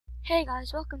Hey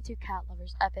guys, welcome to Cat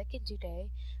Lovers Epic, and today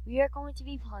we are going to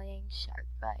be playing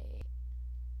Sharkbite.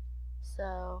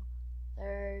 So,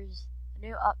 there's a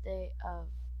new update of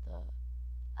the,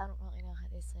 I don't really know how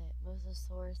to say it,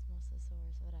 Mosasaurus,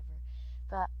 whatever.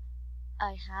 But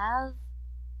I have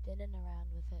been in around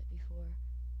with it before.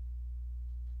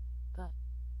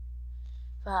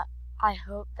 But I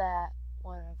hope that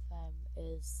one of them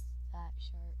is that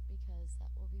shark because that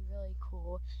will be really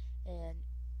cool, and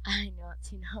I want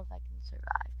to know if I can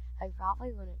survive. I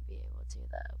probably wouldn't be able to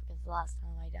though, because the last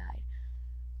time I died.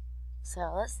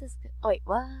 So let's just wait,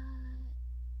 what?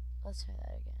 Let's try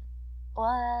that again.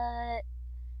 What?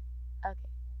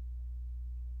 Okay.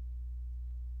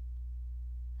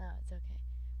 No, it's okay.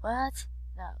 What?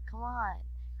 No, come on.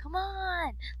 Come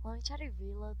on! Let me try to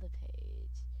reload the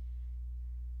page.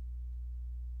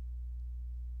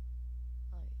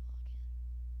 Let me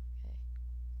log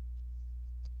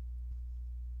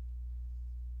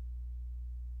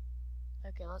in.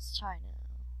 Okay, let's try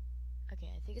now.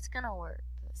 Okay, I think it's gonna work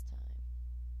this time.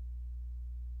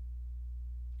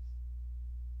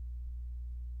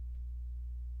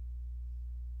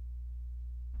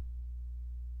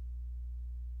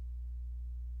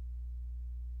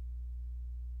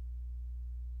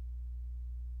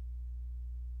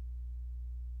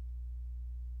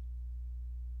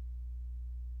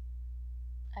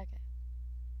 Okay.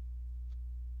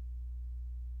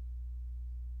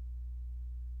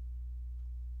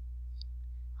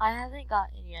 I haven't got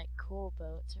any like cool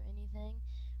boats or anything,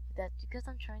 but that's because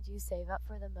I'm trying to save up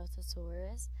for the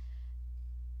Mosasaurus,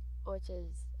 which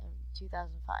is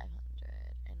 2,500,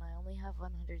 and I only have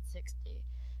 160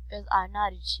 because I'm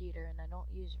not a cheater and I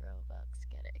don't use Robux.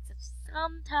 Get it? Except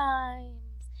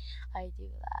sometimes I do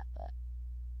that, but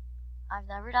I've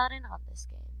never done it on this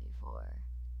game before.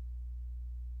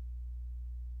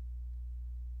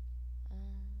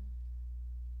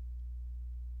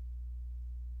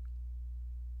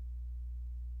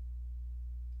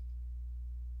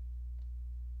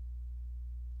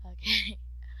 Okay.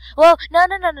 Well, no.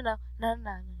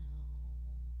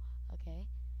 Okay.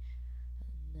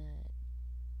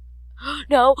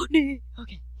 No.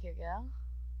 Okay, here we go.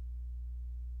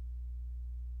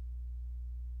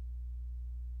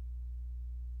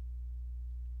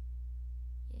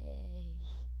 Yay.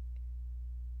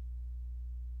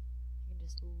 I can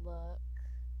just look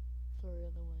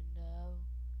through the window,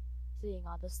 seeing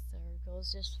all the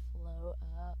circles just float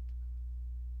up.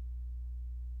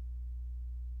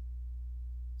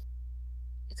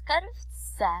 It's kind of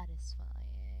satisfying.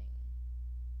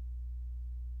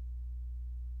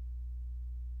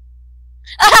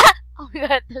 Oh my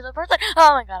god, there's a person.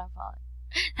 Oh my god, I'm falling.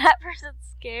 That person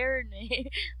scared me.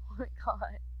 Oh my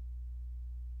god.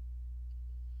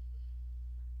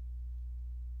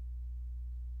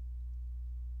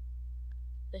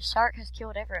 The shark has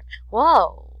killed everyone.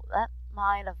 Whoa, that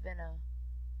might have been a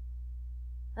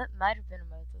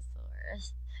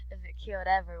Mosasaurus if it killed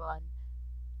everyone.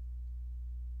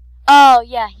 Oh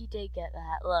yeah, he did get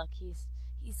that. Look, he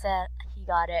said he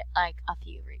got it like a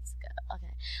few weeks ago.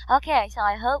 Okay, so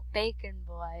I hope Bacon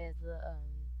Boy is the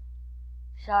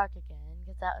shark again,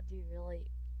 because that would be really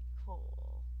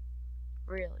cool.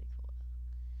 Really cool.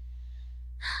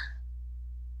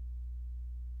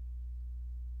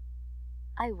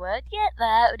 I would get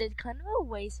that, but it's kind of a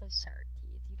waste of shark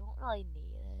teeth. You don't really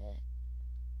need it.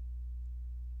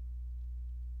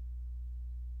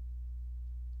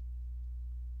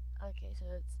 Okay, so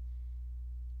it's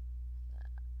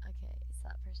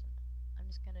that person. I'm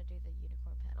just gonna do the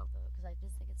unicorn paddle though, because I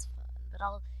just think it's fun. But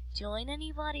I'll join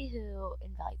anybody who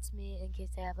invites me in case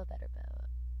they have a better boat.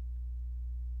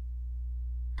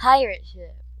 Pirate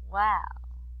ship. Wow.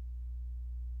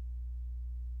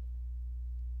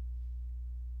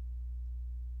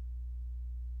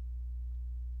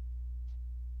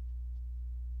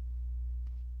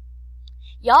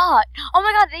 Yacht. Oh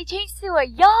my god, they changed to a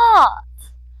yacht.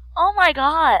 Oh my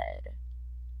god.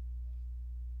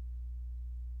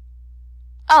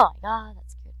 Oh my god,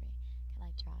 that scared me. Can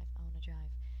I drive? I want to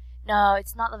drive. No,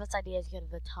 it's not the best idea to go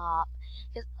to the top.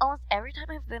 Because almost every time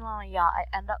I've been on a yacht,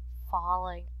 I end up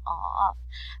falling off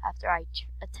after I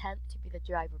attempt to be the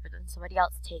driver, but then somebody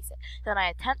else takes it. Then I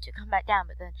attempt to come back down,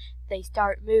 but then they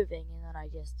start moving, and then I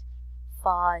just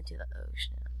fall into the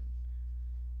ocean.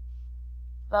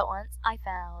 But once I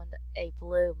found a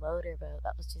blue motorboat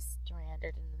that was just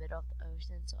stranded in the middle of the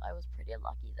ocean, so I was pretty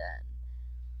lucky then.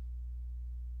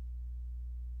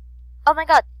 Oh my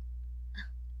god!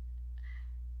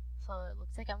 So it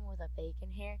looks like I'm with a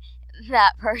bacon here.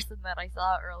 That person that I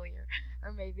saw earlier.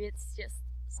 Or maybe it's just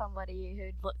somebody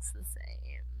who looks the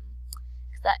same.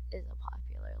 Because that is a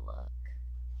popular look.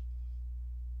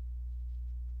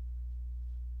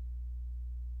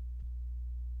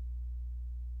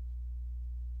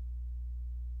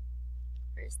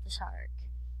 Where's the shark?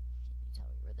 Can you tell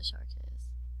me where the shark is?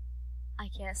 I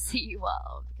can't see you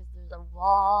well because there's a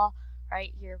wall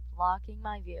right here blocking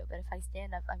my view. But if I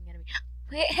stand up, I'm gonna be.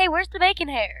 Wait, hey, where's the bacon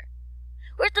hair?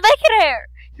 Where's the bacon hair?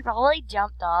 He probably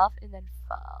jumped off and then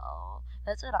fell.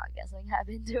 That's what I'm guessing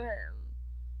happened to him.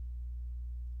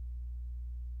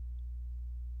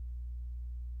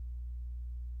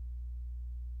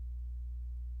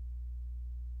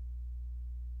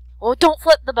 Oh, don't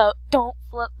flip the boat. Don't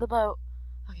flip the boat.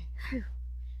 Okay. Whew.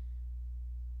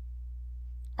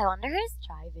 I wonder who's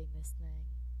driving this thing.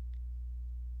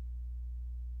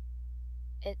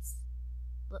 It's.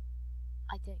 Look,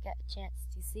 I didn't get a chance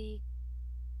to see.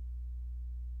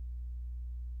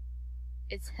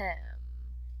 It's him.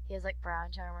 He has like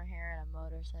brown charmer hair and a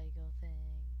motorcycle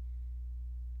thing.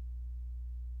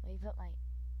 Let me put my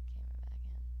camera back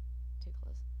in. Too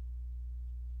close.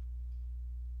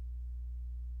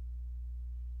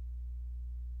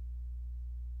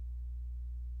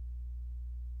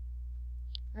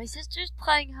 My sister's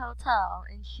playing hotel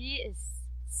and she is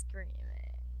screaming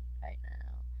right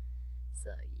now.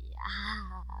 So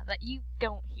yeah, but you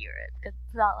don't hear it because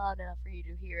it's not loud enough for you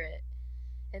to hear it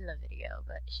in the video,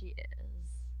 but she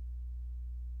is.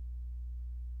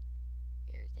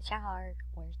 Here's the shark.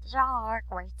 Where's the shark?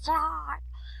 Where's the shark?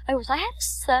 I wish I had a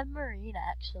submarine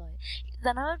actually.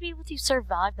 Then I would be able to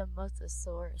survive the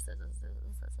mosasaurus.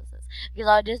 Because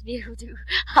I would just be able to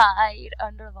hide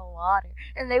under the water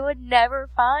and they would never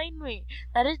find me.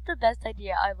 That is the best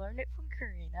idea. I learned it from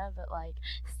Karina, but like,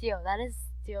 still, that is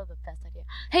still the best idea.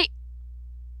 Hey!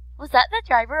 Was that the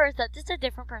driver or is that just a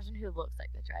different person who looks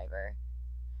like the driver?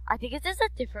 I think it's just a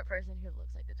different person who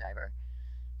looks like the driver.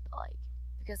 But like,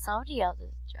 because somebody else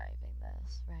is driving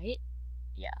this, right?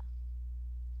 Yeah.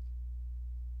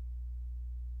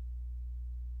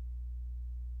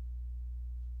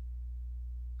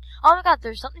 Oh my god,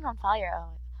 there's something on fire.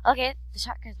 Oh, okay, the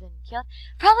shark has been killed.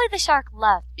 Probably the shark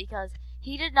left because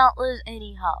he did not lose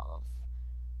any health.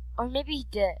 Or maybe he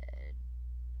did.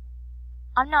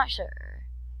 I'm not sure.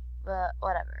 But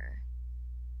whatever.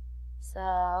 So,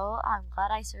 I'm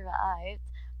glad I survived.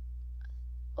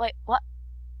 Wait, what?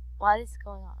 What is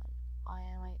going on? Why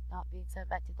am I not being sent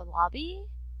back to the lobby?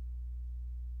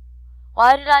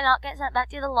 Why did I not get sent back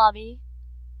to the lobby?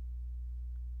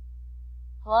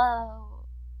 Hello?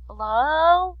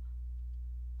 Hello?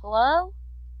 Hello?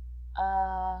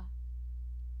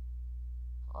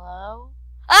 Hello?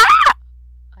 Ah!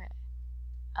 Okay.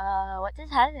 What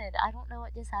just happened? I don't know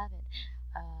what just happened.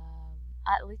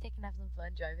 At least I can have some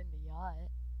fun driving the yacht.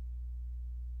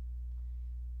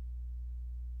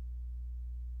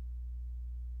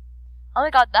 Oh my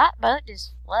god, that boat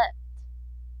just flipped.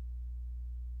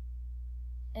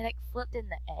 It like flipped in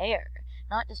the air.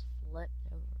 Not just flipped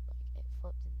over, like it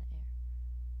flipped in the air.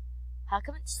 How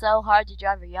come it's so hard to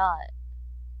drive a yacht?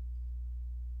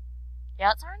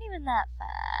 Yachts aren't even that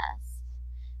fast.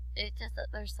 It's just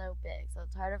that they're so big, so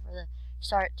it's harder for the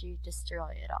shark to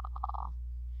destroy it all.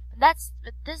 But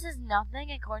this is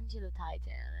nothing according to the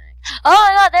Titanic. Oh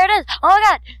my god, there it is! Oh my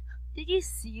god! Did you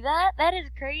see that? That is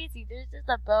crazy. There's just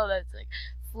a boat that's like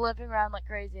flipping around like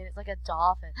crazy and it's like a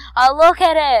dolphin. Oh, look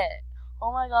at it!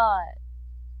 Oh my god.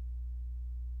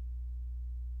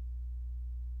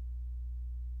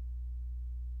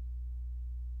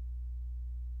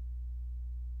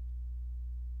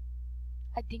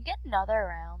 I didn't get another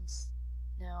round.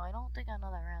 No, I don't think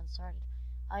another round started.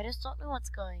 I just don't know what's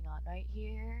going on right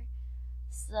here.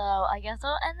 So, I guess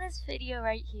I'll end this video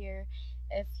right here.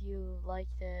 If you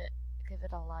liked it, give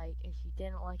it a like. If you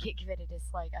didn't like it, give it a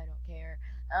dislike. I don't care.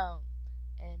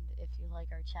 And if you like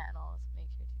our channels, make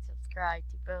sure to subscribe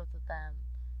to both of them.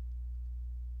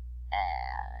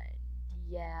 And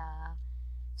yeah.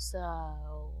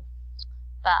 So,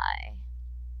 bye.